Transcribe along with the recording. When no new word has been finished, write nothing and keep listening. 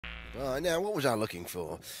Right, now, what was I looking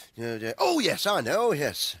for? Oh, yes, I know,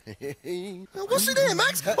 yes. What's in here,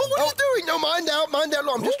 Max? What are you doing? No, mind out.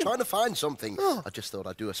 Look, I'm just trying to find something. I just thought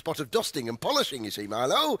I'd do a spot of dusting and polishing, you see,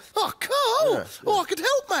 Milo. Oh, Carl! Yeah. Oh, I could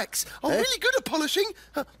help, Max. I'm really good at polishing.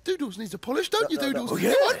 Doodles needs a polish, don't you, Doodles? Oh,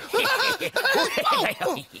 yeah.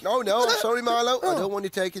 Come on. No, I'm sorry, Milo. I don't want you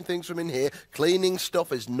taking things from in here. Cleaning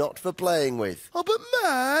stuff is not for playing with. Oh, but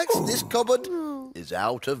Max... This cupboard is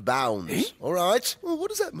out of bounds. All right? Well, what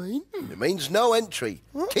does that mean? It means no entry.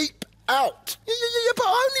 Keep out. Yeah, but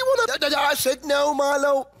I only want to... I said no,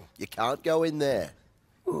 Milo. You can't go in there.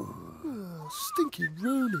 Oh, stinky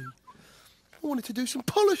Rooney. I wanted to do some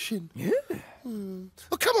polishing. Yeah.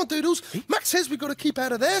 Oh, come on, Doodles. Max says we've got to keep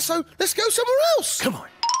out of there, so let's go somewhere else. Come on.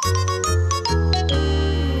 Oh, I don't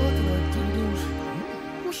know, Doodles.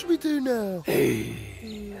 What should we do now?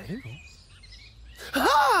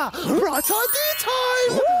 Bright idea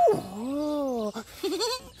time! Oh.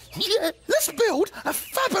 Yeah, let's build a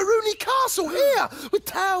Fabaroonie castle here with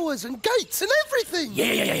towers and gates and everything.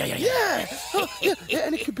 Yeah. Oh, yeah,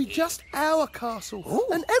 and it could be just our castle.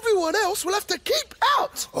 And everyone else will have to keep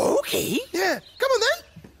out. Okay. Yeah, come on then.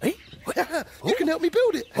 Hey, You can help me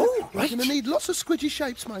build it. Oh, right. We're going to need lots of squidgy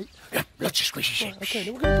shapes, mate. Yeah, lots of squishy shapes. Okay,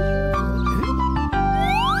 then we're going to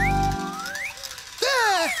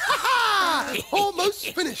There! Ha-ha! Almost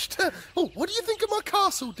finished. Oh, what do you think of my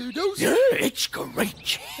castle, Doodles? Yeah, it's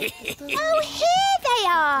great. Oh, here they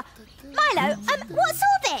are. Milo, what's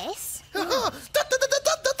all this?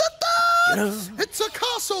 It's a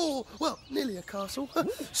castle. Well, nearly a castle.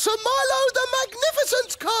 Sir Milo the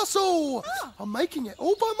Magnificent's castle. I'm making it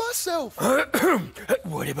all by myself.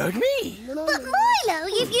 What about me? But Milo,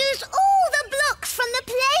 you've used all the blocks from the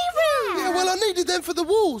playroom. Yeah, well, I needed them for the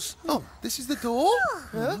walls. Oh, this is the door.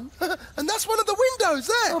 Yeah. And that's one of the windows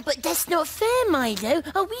there. Oh, but that's not fair, Milo.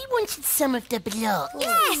 Oh, we wanted some of the blocks.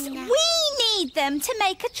 Yes, we need them to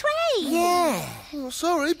make a tray. Yeah. Oh,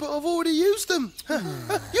 sorry, but I've already used them.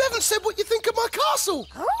 You haven't said what you think of my castle.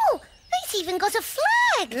 Oh, it's even got a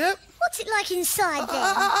flag. Yep. What's it like inside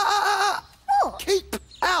then? What? Keep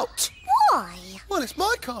out. Why? Well, it's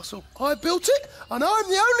my castle. I built it, and I'm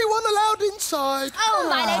the only one allowed inside. Oh,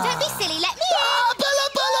 Milo, don't be silly. Let me in.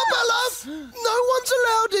 Bella! No one's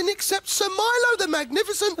allowed in except Sir Milo the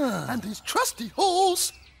Magnificent and his trusty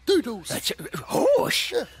horse, Doodles. That's a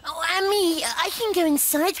horse. Oh, I can go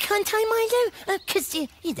inside, can't I, Milo? Because,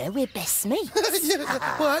 we're best mates.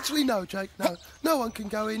 Yeah. Well, actually, no, Jake, no. No one can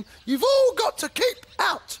go in. You've all got to keep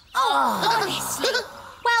out. Honestly.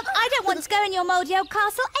 Well, I don't want to go in your mouldy old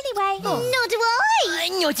castle anyway. Oh. Nor do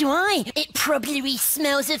I. Nor do I. It probably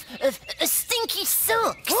smells of stinky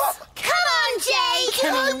socks. What? Come on, Jake.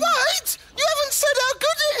 Hey, wait! You haven't said how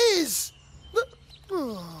good it is.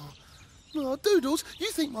 Oh, Doodles, you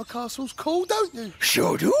think my castle's cool, don't you?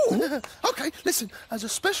 Sure do. Okay, listen, as a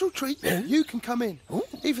special treat, you can come in.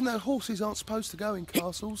 Even though horses aren't supposed to go in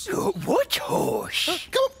castles. What horse?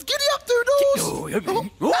 Come on, giddy up, Doodles!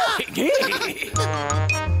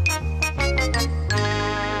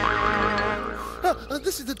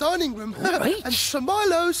 This is the dining room. right. And Sir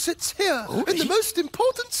Milo sits here in the most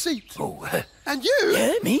important seat. And you...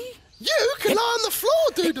 Yeah, me? You can lie on the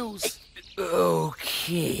floor, Doodles.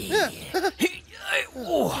 Okay. Yeah.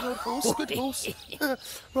 Good horse, good horse.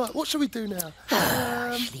 Right, what shall we do now?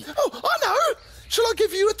 Oh, I know! Shall I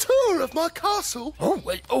give you a tour of my castle? Oh,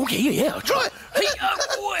 well, okay, yeah, I'll try.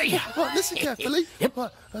 Right, listen carefully.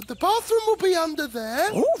 Right, the bathroom will be under there.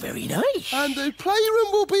 Oh, very nice. And the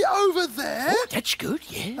playroom will be over there. Oh, that's good,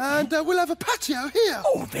 yeah. And we'll have a patio here.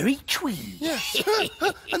 Oh, very twee. Yes.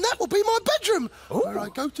 And that will be my bedroom, where I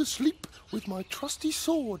go to sleep with my trusty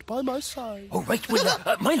sword by my side. Oh, right,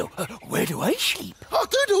 well, Milo, where do I sleep? Oh,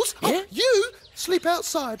 Doodles, Yeah? you sleep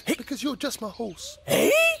outside because you're just my horse. Eh?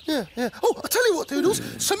 Yeah. Oh, I'll tell you what, Doodles.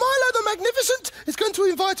 Sir Milo the Magnificent is going to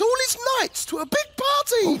invite all his knights to a big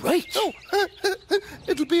party. Oh, right. Oh,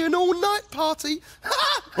 it'll be an all-night party.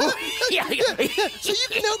 Yeah. So you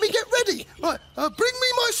can help me get ready. Right, bring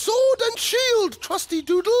me my sword and shield, trusty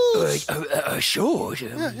Doodles. Sure.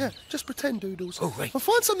 Yeah, just pretend, Doodles. Oh, right. I'll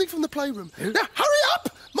find something from the playroom. Now, hurry up!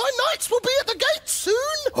 My knights will be at the gate soon.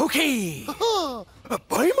 Okay. Ah,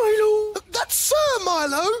 Bye, Milo. that's Sir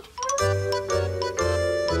Milo.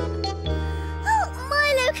 Oh,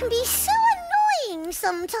 Milo can be so annoying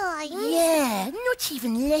sometimes. Yeah, not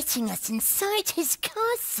even letting us inside his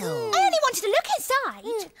castle. I only wanted to look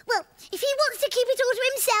inside. Well, if he wants to keep it all to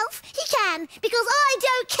himself, he can, because I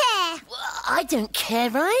don't care. I don't care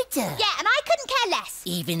either. Yeah, and I couldn't care less.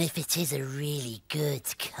 Even if it is a really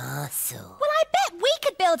good castle. Well, I bet we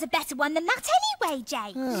could build a better one than that anyway,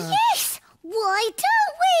 Jake. Hmm. Yes! Why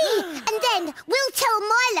don't we? And then we'll tell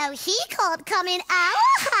Milo he can't come in our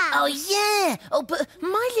house. Oh, yeah. Oh, but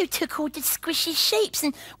Milo took all the squishy shapes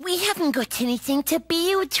and we haven't got anything to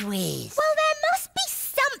build with. Well, there must be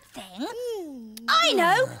something. I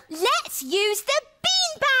know. Let's use the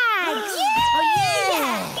beanbags. Oh,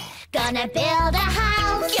 yeah. Gonna build a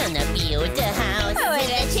house Gonna build a house with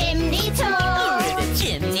a chimney tool. with a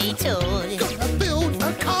chimney tool. Gonna build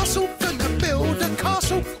a castle, gonna build a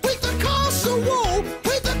castle with a castle wall,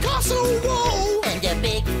 with a castle wall. And a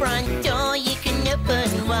big front door you can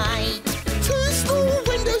open wide. 2 small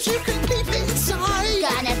windows you can peep inside.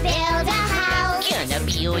 Gonna build a house. Gonna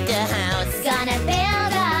build a house. Gonna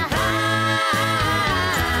build a house.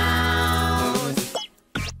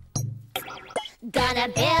 Gonna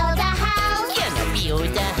build a house Gonna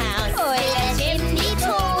build a house with a chimney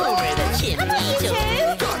tool. with a chimney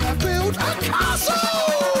tool. Gonna build a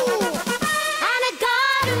castle. And a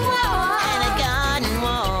garden wall. And a garden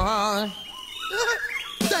wall.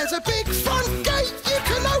 There's a big front gate you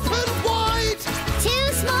can open wide.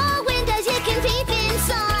 2 small windows you can peep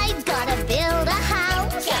inside. Gotta build a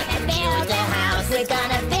house. Gonna build a house. We're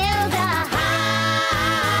gonna build a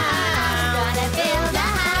house. Gonna build a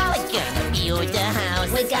house. Gonna build a house.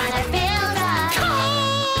 We're gonna build a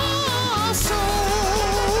Castle.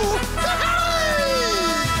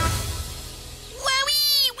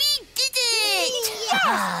 Wowee! We did it!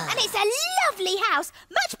 Yes! And it's a lovely house.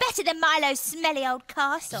 Much better than Milo's smelly old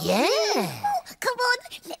castle. Yeah. Come on,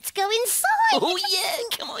 let's go inside. Oh, yeah.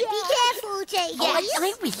 Come on. Be careful, Jake. I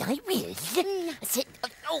will. Sit.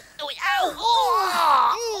 Oh, ow.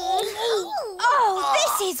 Oh,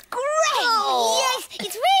 this is great! Oh, yes,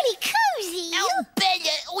 it's really cozy. Oh,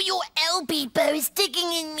 Bella. Oh, your elbow is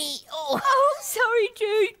digging in me. Oh. Oh, sorry,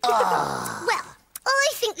 Jake. Well, I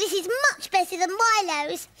think this is much better than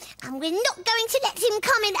Milo's, and we're not going to let him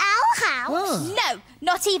come in our house. No,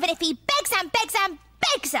 not even if he begs and begs and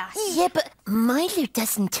begs us. Yeah, but Milo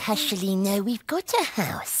doesn't actually know we've got a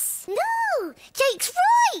house. No, Jake's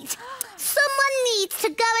right. Someone needs to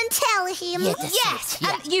go and tell him. Yeah, that's Yes, it,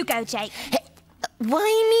 yeah. you go, Jake. Why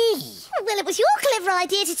me? Well, it was your clever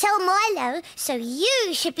idea to tell Milo, so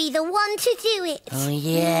you should be the one to do it. Oh,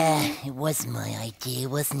 yeah. It was my idea,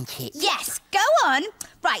 wasn't it? Yes, go on.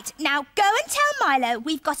 Right, now go and tell Milo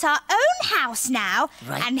we've got our own house now,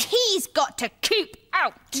 Right. and he's got to keep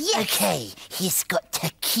out. Okay, he's got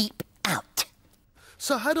to keep out.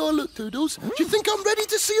 So how do I look, Doodles? Do you think I'm ready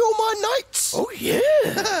to see all my knights? Oh, yeah.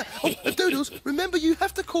 Doodles, remember you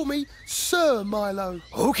have to call me Sir Milo.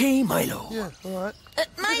 Okay, Milo. Yeah, all right.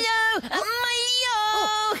 Milo! Milo!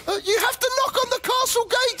 You have to knock on the castle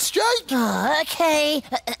gates, Jake. Oh, okay.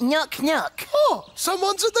 Knock, knock. Oh,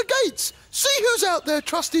 someone's at the gates. See who's out there,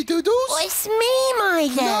 trusty Doodles. Oh, it's me,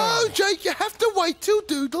 Milo. No, Jake, you have to wait till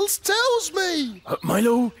Doodles tells me.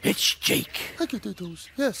 Milo, it's Jake. Thank you, Doodles.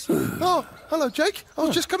 Yes. Oh, hello, Jake. I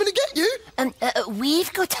was just coming to get you.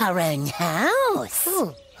 We've got our own house.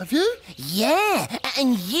 Oh, have you? Yeah,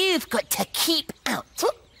 and you've got to keep out.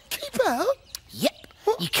 What? Keep out? Yep.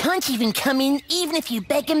 You can't even come in, even if you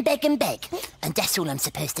beg and beg and beg. And that's all I'm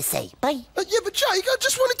supposed to say. Bye. Yeah, but Jake, I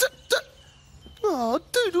just wanted to... Oh,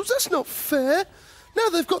 Doodles, that's not fair. Now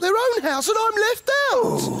they've got their own house and I'm left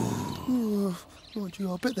out. Oh, mind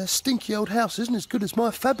you, I bet their stinky old house isn't as good as my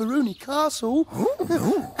Faberuni castle.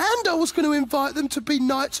 And I was going to invite them to be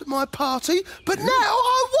knights at my party, but now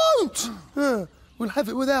I won't. We'll have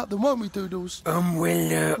it without them, won't we, Doodles?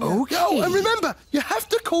 Okay. Oh, and remember, you have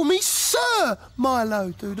to call me Sir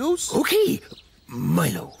Milo, Doodles. Okay,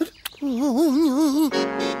 Milo.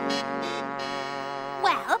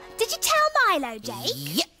 Well, did you tell Milo, Jake?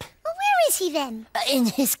 Yep. Well, where is he then? In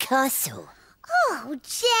his castle. Oh,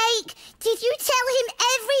 Jake, did you tell him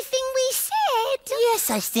everything we said?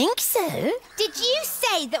 Yes, I think so. Did you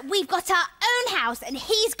say that we've got our own house and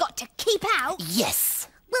he's got to keep out? Yes.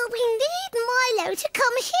 Well, we need Milo to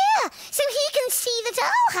come here so he can see that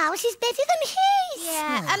our house is better than his.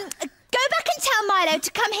 Yeah. Go back and tell Milo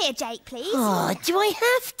to come here, Jake, please. Oh, do I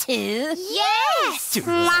have to? Yes.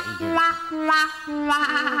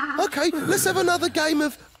 Okay, let's have another game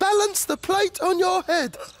of balance the plate on your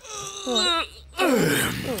head. Right.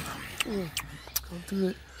 Can't do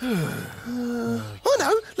it. Oh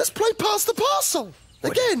no, let's play pass the parcel.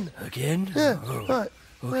 Again. Again? Yeah, right.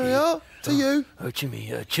 There we are. To you. Oh, to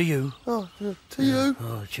me. To you. Oh, to you.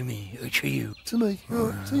 Oh, to me. To you. To me.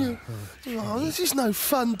 Right, to you. Oh, this is no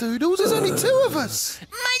fun, Doodles. There's only 2 of us.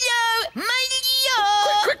 Milo! Milo!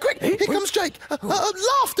 Quick! Here comes Jake.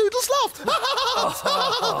 Laugh, Doodles, laugh.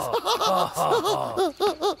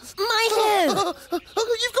 Milo!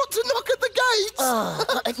 You've got to knock at the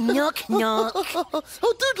gates. Knock, knock.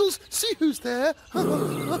 Oh, Doodles, see who's there.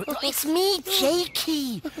 It's me,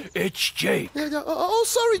 Jakey. It's Jake. Oh,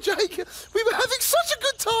 sorry, Jake. We were having such a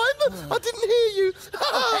good time. I didn't hear you.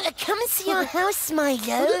 Come and see our house,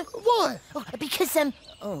 Milo. Why? Oh, because,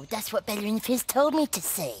 that's what Bella and Fizz told me to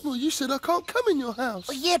say. Well, you said I can't come in your house.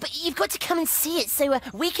 Oh, yeah, but you've got to come and see it so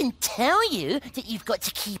we can tell you that you've got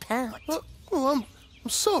to keep out. I'm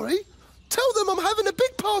sorry. Tell them I'm having a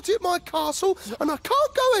big party at my castle and I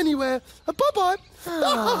can't go anywhere. Bye-bye.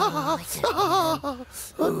 Oh,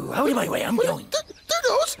 out of my way, I'm going.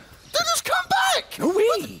 Doodles! Doodles, come back! No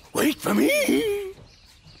way! Wait for me!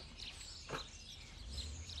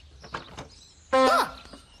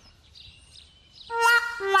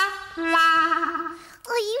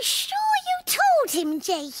 Are you sure you told him,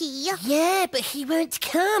 Jakey? Yeah, but he won't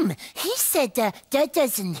come. He said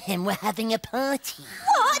Duddas and him were having a party.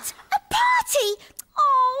 What? A party?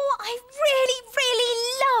 Oh, I really, really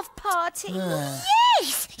love parties.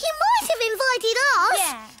 Yes, he might have invited us.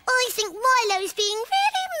 Yeah. I think Milo's being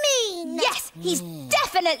really mean. Yes, he's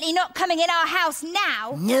definitely not coming in our house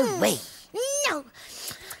now. No way. No.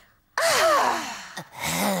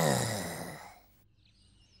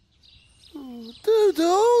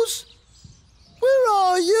 Doodles? Where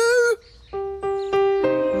are you?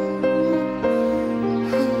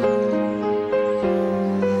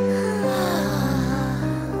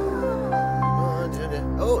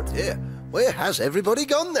 Oh, dear. Where has everybody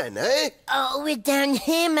gone then, eh? Oh, we're down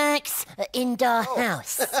here, Max, in our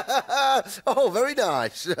house. Oh, very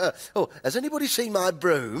nice. Has anybody seen my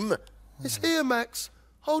broom? It's here, Max,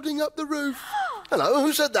 holding up the roof. Hello,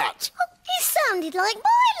 who said that? He sounded like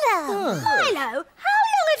Milo. Milo, how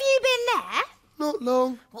long have you been there? Not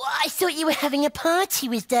long. Well, I thought you were having a party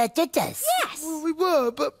with Duddas. Yes. Well, we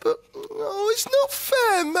were, but it's not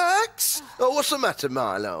fair, Max. Oh, what's the matter,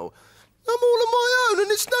 Milo? I'm all on my own,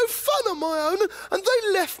 and it's no fun on my own, and they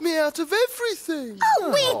left me out of everything.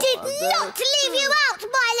 Oh, we did not leave you out,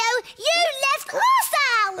 Milo. You left us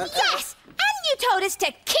out. Yes, and you told us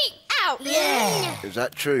to keep out. Yeah. Is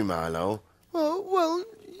that true, Milo? Well,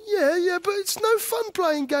 yeah, but it's no fun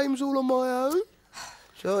playing games all on my own.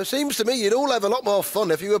 So it seems to me you'd all have a lot more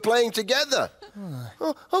fun if you were playing together.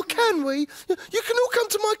 Oh, can we? You can all come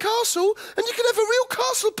to my castle and you can have a real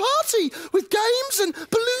castle party with games and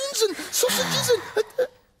balloons and sausages and...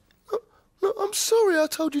 No, I'm sorry I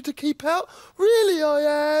told you to keep out. Really, I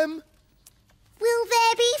am. Will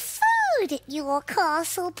there be food at your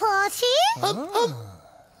castle party?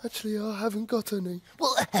 Actually, I haven't got any.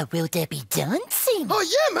 Well, will there be dancing? Oh,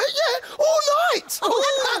 yeah, mate, yeah. All night. All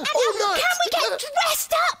night. Can we get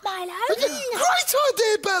dressed up, Milo? Great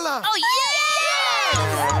idea, Bella. Oh, yeah!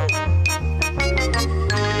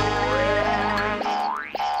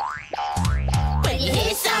 When you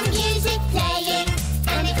hear some music playing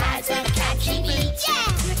and it has a catchy beat,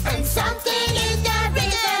 and something in the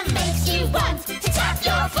rhythm makes you want to tap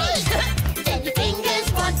your feet, then your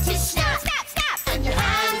fingers want to snap, and your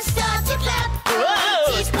hands start to clap.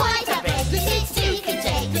 It's quite a requisite to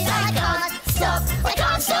contain this. I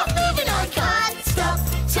can't stop moving. I can't stop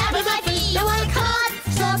tapping my feet. No, I can't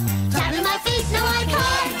stop tapping my feet. No, I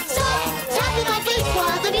can't stop tapping my feet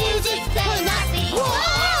while the music plays. That beat.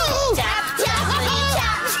 Whoa! Tap, tappity,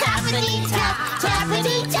 tap, tappity, tap,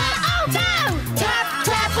 tappity, tap. Oh, down! Tap,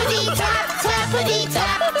 tappity, tap, tappity,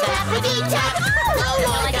 tap, tappity, tap. No,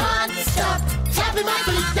 I can't stop tapping my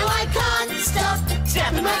feet. No, I can't stop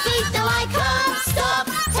tapping my feet. No, I can't stop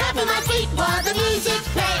tapping my feet while the music's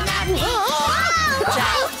playing. That beat.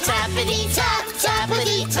 Tap, tappity, tap,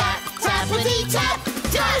 tappity, tap, tappity, tap.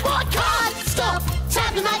 No, I can't stop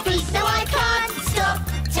tapping my feet. No, I can't stop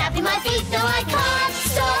tapping my feet. No, I can't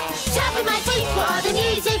stop tapping my feet while the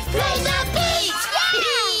music's playing. That beat.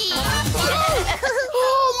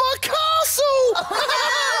 Oh, my castle!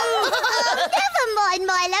 Never mind,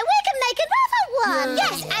 Milo. We can make another one.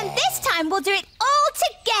 Yes, and this time we'll do it all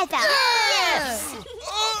together.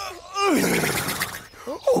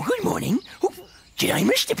 Oh, good morning. Oh, did I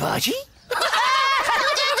miss the party?